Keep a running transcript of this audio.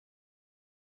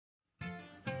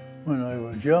When I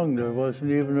was young, there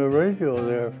wasn't even a radio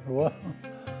there for a while.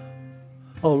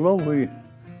 Although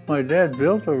my dad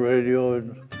built a radio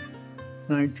in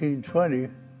 1920,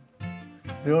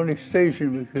 the only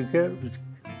station we could get was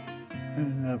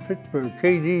in Pittsburgh,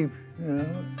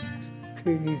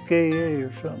 KDKA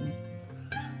or something.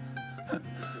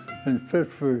 In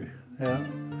Pittsburgh, yeah.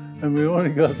 And we only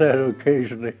got that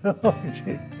occasionally. Oh,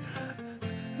 gee.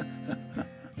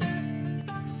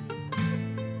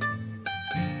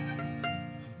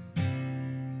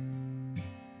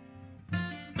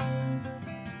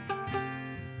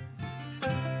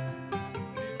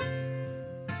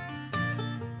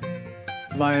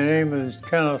 My name is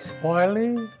Ken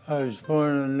Whiley. I was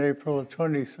born on April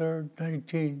 23rd,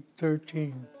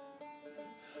 1913.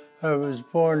 I was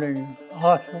born in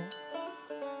Ottawa.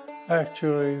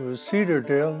 Actually, it was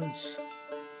Cedardale. It's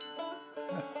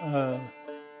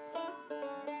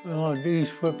on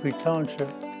East Whitby Township.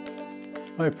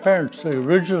 My parents, they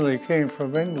originally came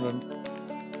from England.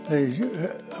 They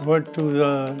went to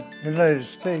the United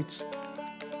States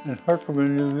in Herkimer,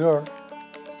 New York.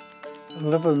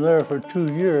 Living there for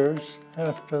 2 years.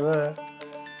 After that,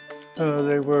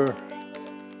 they were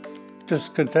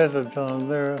discontented down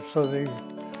there, so they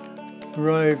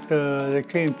arrived, they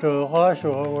came to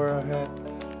Oshawa, where I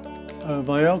had,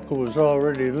 my uncle was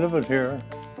already living here,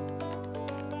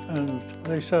 and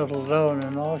they settled down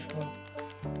in Oshawa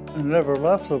and never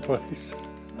left the place.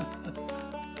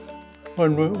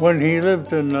 When he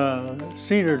lived in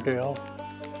Cedardale,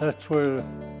 that's where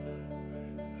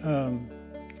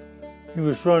he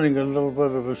was running a little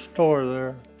bit of a store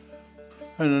there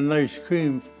and an ice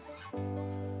cream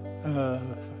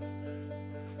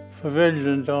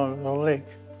pavilion down at the lake.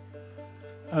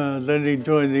 Then he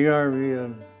joined the Army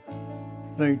in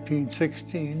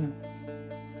 1916.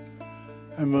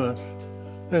 And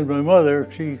then my mother,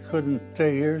 she couldn't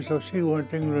stay here, so she went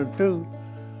to England too.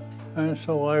 And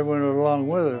so I went along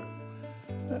with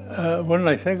her. When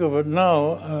I think of it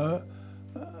now,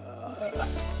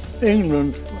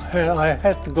 England, I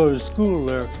had to go to school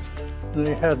there, and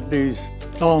they had these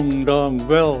dong dong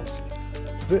bells,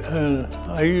 and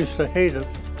I used to hate it.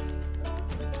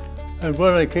 And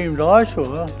when I came to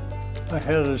Oshawa, I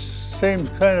had the same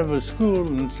kind of a school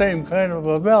and same kind of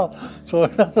a bell, so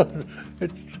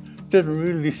it didn't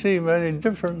really seem any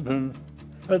different. And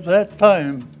at that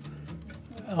time,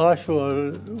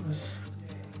 Oshawa was,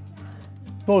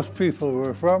 most people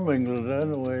were from England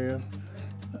anyway.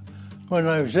 When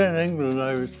I was in England,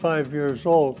 I was 5 years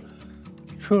old.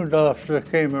 Truant officer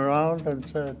came around and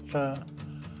said,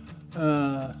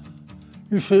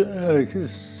 you should,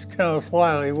 Kenneth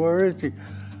Whiley, where is he?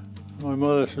 My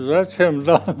mother says, that's him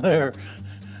down there.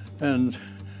 And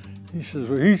he says,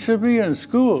 well, he should be in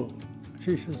school.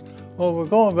 She says, well, we're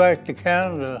going back to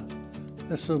Canada.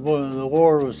 This is when the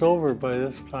war was over by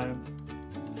this time.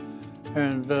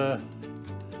 And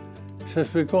he says,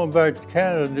 we're going back to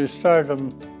Canada to start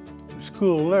him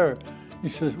school there. He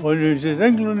says, when he's in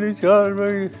England, he's got to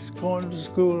be going to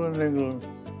school in England.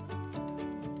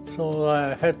 So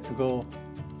I had to go.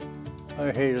 I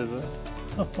hated it.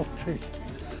 Oh, geez.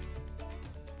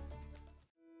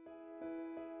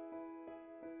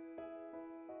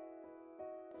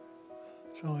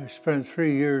 So I spent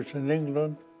 3 years in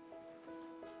England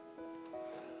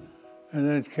and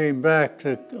then came back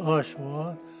to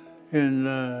Oshawa in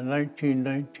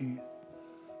 1919.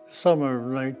 Summer of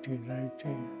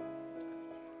 1919.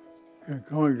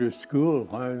 Going to school,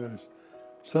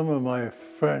 some of my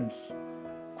friends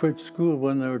quit school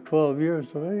when they were 12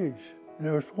 years of age. They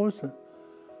were supposed to.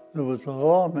 There was a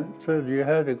law that said you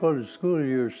had to go to school when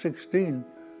you were 16,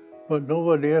 but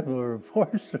nobody ever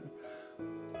enforced it.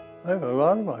 I have a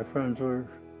lot of my friends were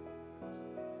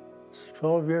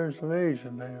 12 years of age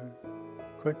and they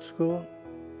quit school.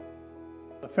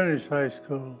 I finished high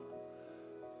school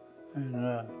in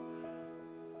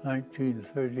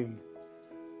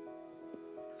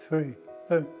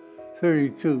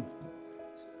 32.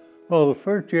 Well, the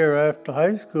first year after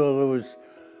high school,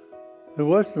 there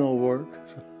was no work.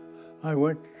 So I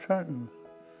went to Trenton.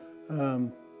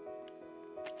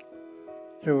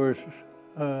 There was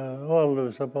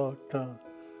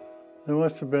there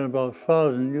must have been about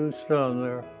 1,000 youths down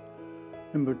there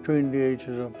in between the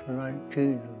ages of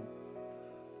 19 and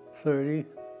 30.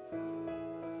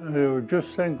 They were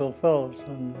just single fellows,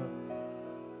 and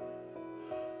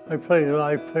I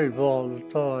played ball.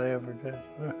 That's all I ever did.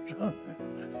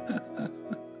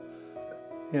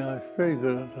 Yeah, I was pretty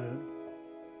good at that.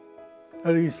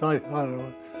 At least I thought it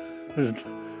was.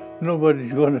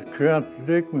 Nobody's going to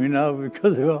contradict me now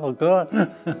because they're all gone.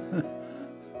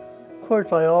 Of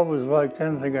course, I always liked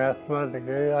anything athletic.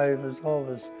 I was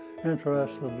always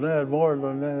interested in that more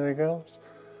than anything else.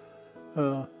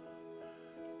 Of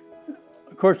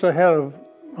course, I had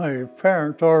my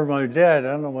parents, or my dad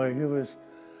anyway,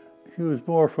 he was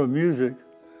more for music.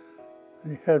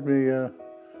 He had me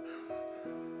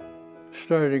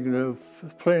starting to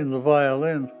playing the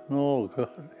violin. Oh,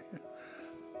 God.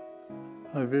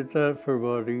 I did that for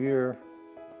about a year.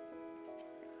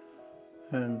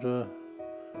 And,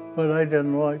 but I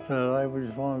didn't like that. I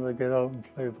just wanted to get out and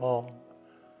play ball.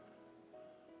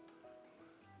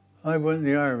 I went in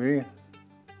the Army.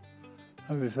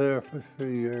 I was there for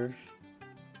 3 years.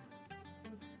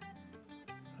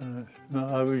 No,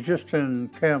 I was just in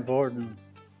Camp Orden.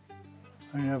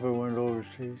 I never went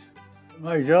overseas.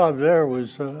 My job there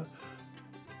was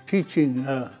teaching,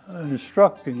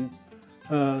 instructing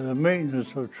the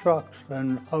maintenance of trucks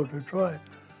and how to drive.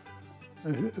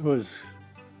 There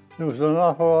was an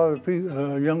awful lot of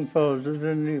people, young fellows that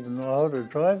didn't even know how to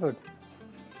drive it.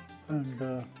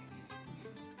 And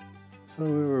so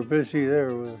we were busy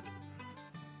there with,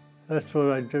 that's what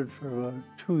I did for about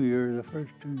 2 years, the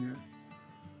first 2 years.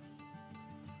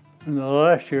 And the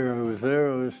last year I was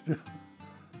there, I was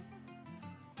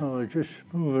just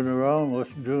moving around,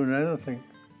 wasn't doing anything.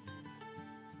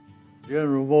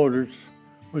 General Motors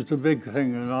was the big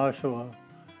thing in Oshawa.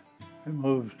 I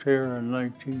moved here in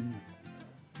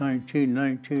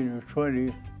 1919 or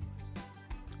 20.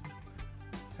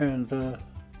 And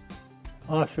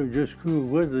Oshawa just grew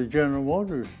with the General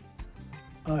Motors.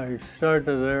 I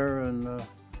started there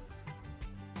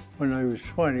when I was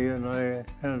 20, and I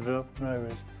ended up when I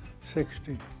was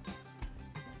 60.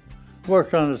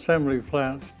 Worked on assembly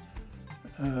plant,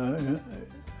 and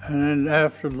then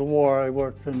after the war I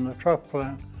worked in the truck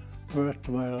plant the rest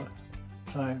of my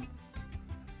time.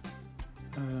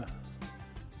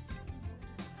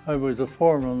 I was a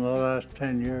foreman the last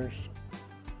 10 years.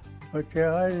 But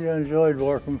yeah, I enjoyed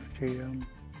working for GM.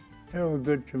 They were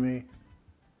good to me.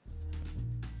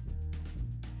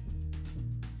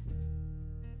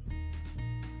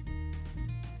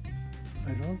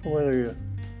 I don't know whether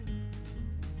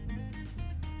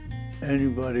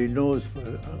anybody knows,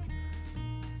 but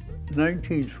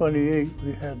 1928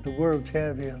 we had the world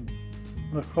champion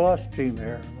lacrosse team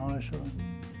here in Oshawa.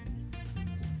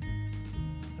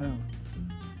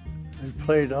 They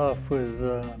played off with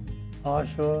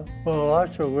Oshawa. Well,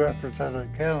 Oshawa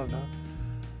represented Canada,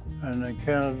 and then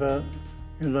Canada,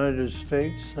 United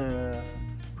States,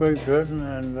 Great Britain,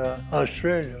 and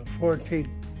Australia, 4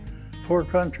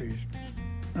 countries.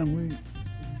 And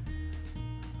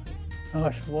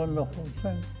Oshawa won the whole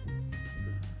thing.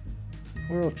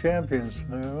 World champions.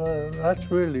 That's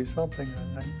really something,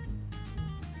 I think.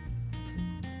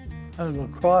 And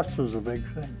lacrosse was a big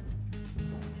thing.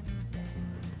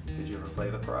 Did you ever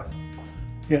play lacrosse?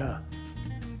 Yeah.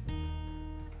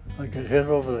 I got hit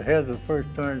over the head the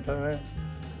first time. Did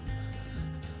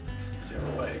you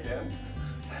ever play again?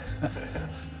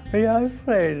 Yeah, I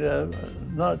played, I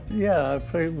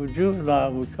played with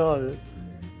juvenile, we called it.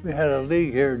 We had a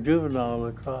league here, juvenile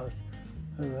lacrosse,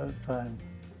 at that time.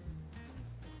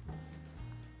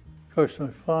 Of course, my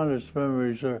fondest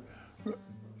memories are,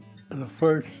 the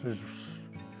first is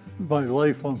my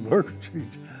life on Burger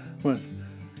Street, when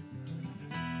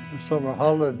the summer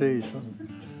holidays,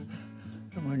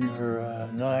 when you're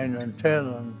 9 and 10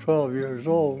 and 12 years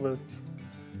old,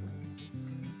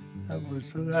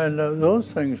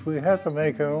 those things, we had to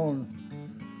make our own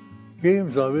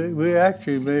games of it. We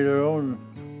actually made our own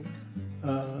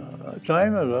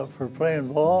diamond up for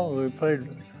playing ball. We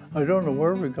played, I don't know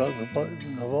where we got the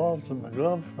balls and the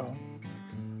gloves from.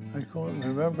 I can't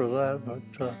remember that, but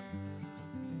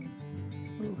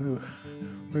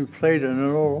we played in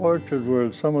an old orchard where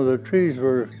some of the trees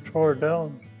were torn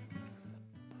down.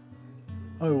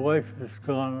 My wife is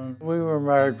gone, and we were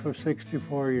married for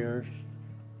 64 years.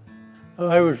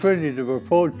 I was ready to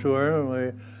propose to her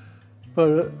anyway,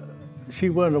 but she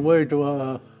went away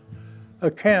to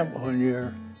a camp one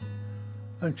year,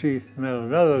 and she met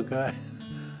another guy.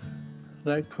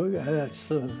 That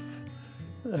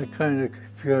kind of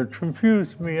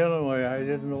confused me anyway. I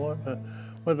didn't know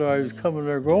whether I was coming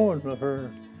or going with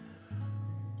her.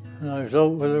 And I was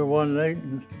out with her one night,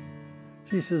 and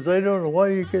she says, "I don't know why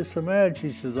you get so mad."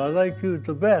 She says, "I like you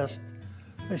the best."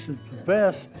 I said, "The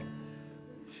best?"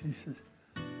 She says,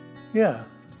 "Yeah."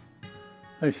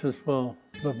 I says, "Well,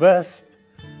 the best?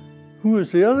 Who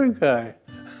was the other guy?"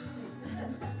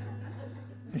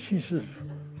 And she says,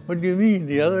 "What do you mean,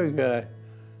 the other guy?"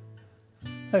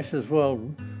 I says, "Well,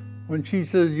 when she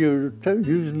said you're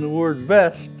using the word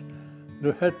best,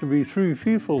 there had to be 3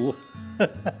 people."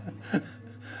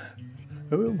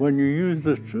 when you use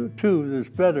the two, it's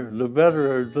better. The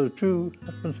better are the two.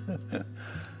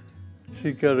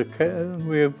 She got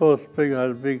we had both had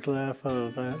a big laugh out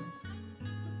of that.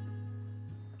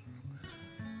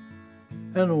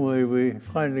 Anyway, we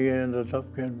finally ended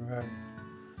up getting married.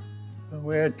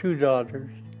 We had 2 daughters,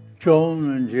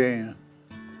 Joan and Jane.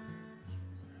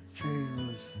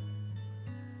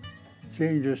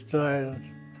 Jane just died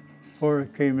before I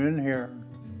came in here,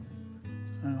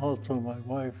 and also my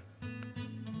wife.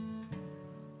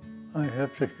 I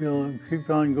have to keep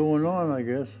on going on, I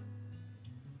guess.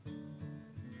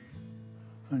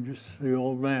 And just the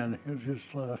old man, he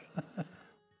just left.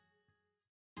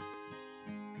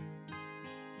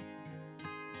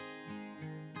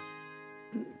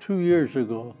 2 years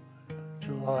ago,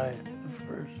 July the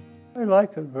 1st. I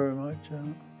like it very much.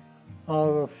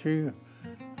 Olive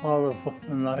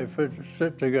and I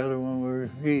sit together when we're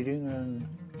eating, and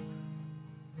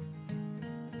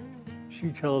she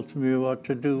tells me what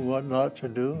to do, what not to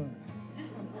do.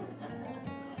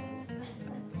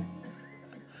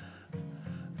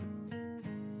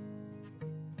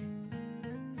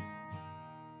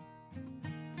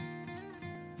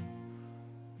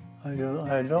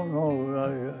 I don't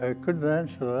know. I couldn't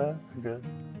answer that because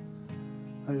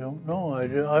I don't know.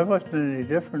 I wasn't any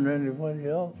different than anybody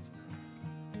else.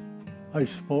 I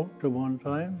smoked at one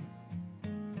time.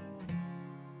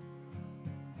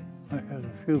 I had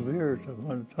a few beers at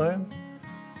one time.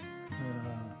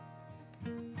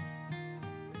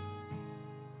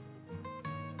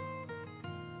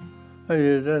 I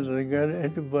did anything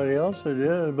anybody else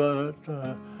did, but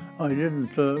I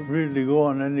didn't really go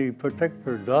on any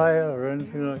particular diet or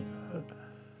anything like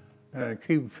that.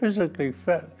 Keep physically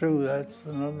fit too, that's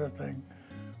another thing.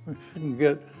 We shouldn't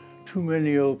get too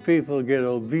many old people get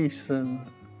obese and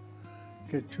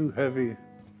get too heavy.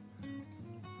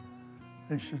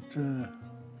 They should,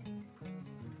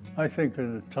 I think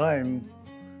in a time,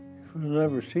 you'll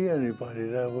never see anybody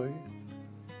that way.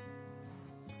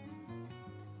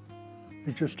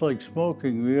 It's just like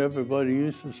smoking. Everybody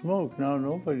used to smoke. Now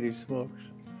nobody smokes.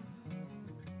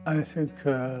 I think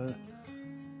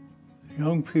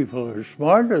young people are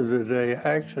smarter today,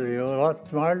 actually, a lot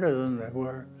smarter than they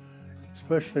were,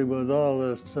 especially with all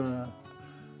this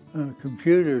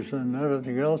computers and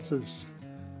everything else.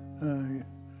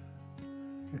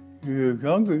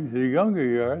 The younger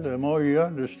you are, the more you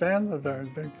understand the darn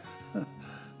thing.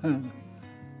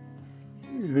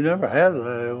 You never had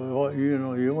that. You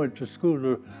know, you went to school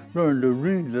to learn to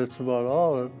read. That's about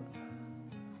all of it.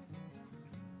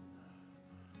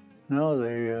 Now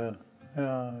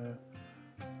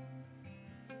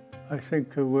I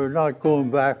think we're not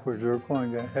going backwards, we're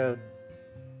going ahead.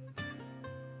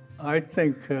 I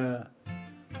think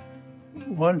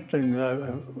one thing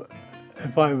that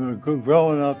if I were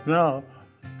growing up now,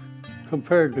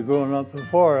 compared to growing up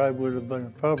before, I would have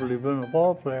probably been a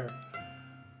ball player.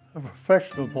 A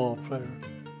professional ball player.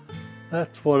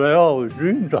 That's what I always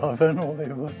dreamed of anyway.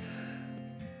 But